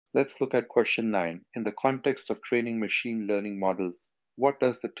Let's look at question 9. In the context of training machine learning models, what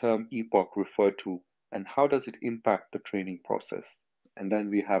does the term epoch refer to and how does it impact the training process? And then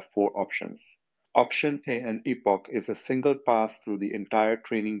we have four options. Option A, an epoch is a single pass through the entire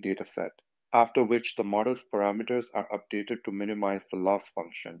training dataset, after which the model's parameters are updated to minimize the loss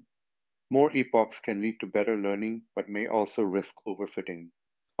function. More epochs can lead to better learning but may also risk overfitting.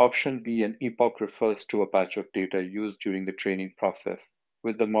 Option B, an epoch refers to a batch of data used during the training process,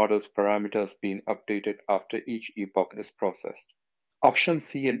 with the model's parameters being updated after each epoch is processed. Option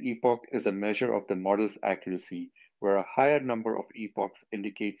C, an epoch is a measure of the model's accuracy, where a higher number of epochs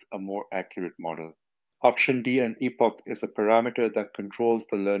indicates a more accurate model. Option D, an epoch is a parameter that controls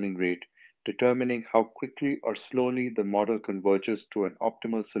the learning rate, determining how quickly or slowly the model converges to an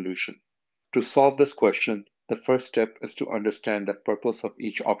optimal solution. To solve this question, the first step is to understand the purpose of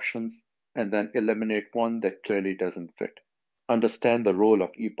each options and then eliminate one that clearly doesn't fit. Understand the role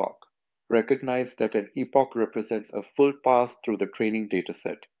of epoch. Recognize that an epoch represents a full pass through the training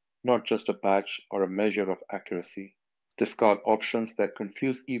dataset, not just a batch or a measure of accuracy. Discard options that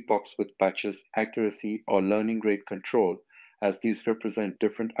confuse epochs with batches, accuracy, or learning rate control, as these represent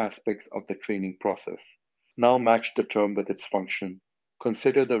different aspects of the training process. Now match the term with its function.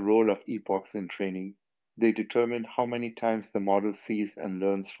 Consider the role of epochs in training. They determine how many times the model sees and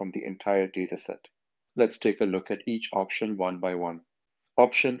learns from the entire dataset. Let's take a look at each option one by one.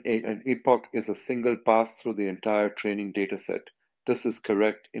 Option A, an epoch is a single pass through the entire training dataset. This is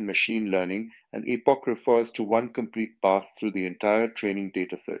correct in machine learning. An epoch refers to one complete pass through the entire training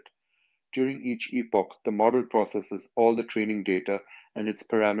dataset. During each epoch, the model processes all the training data and its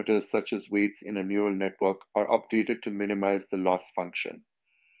parameters such as weights in a neural network are updated to minimize the loss function.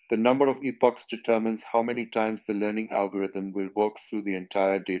 The number of epochs determines how many times the learning algorithm will work through the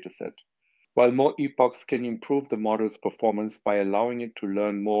entire dataset. While more epochs can improve the model's performance by allowing it to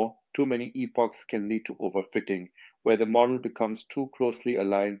learn more, too many epochs can lead to overfitting, where the model becomes too closely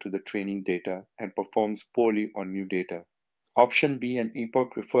aligned to the training data and performs poorly on new data. Option B, an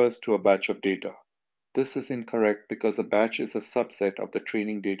epoch refers to a batch of data. This is incorrect because a batch is a subset of the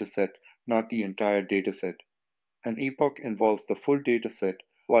training dataset, not the entire dataset. An epoch involves the full dataset,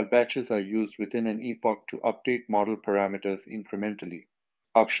 while batches are used within an epoch to update model parameters incrementally.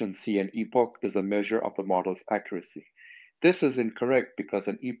 Option C, an epoch is a measure of the model's accuracy. This is incorrect because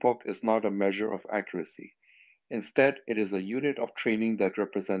an epoch is not a measure of accuracy. Instead, it is a unit of training that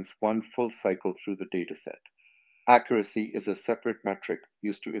represents one full cycle through the dataset. Accuracy is a separate metric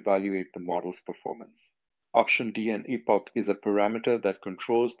used to evaluate the model's performance. Option D, an epoch is a parameter that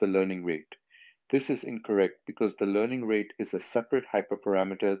controls the learning rate. This is incorrect because the learning rate is a separate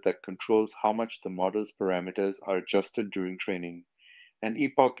hyperparameter that controls how much the model's parameters are adjusted during training. An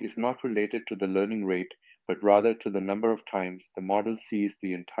epoch is not related to the learning rate, but rather to the number of times the model sees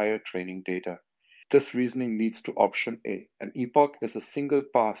the entire training data. This reasoning leads to option A. An epoch is a single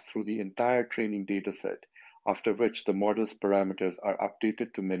pass through the entire training dataset, after which the model's parameters are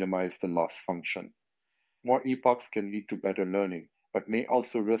updated to minimize the loss function. More epochs can lead to better learning, but may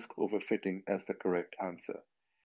also risk overfitting as the correct answer.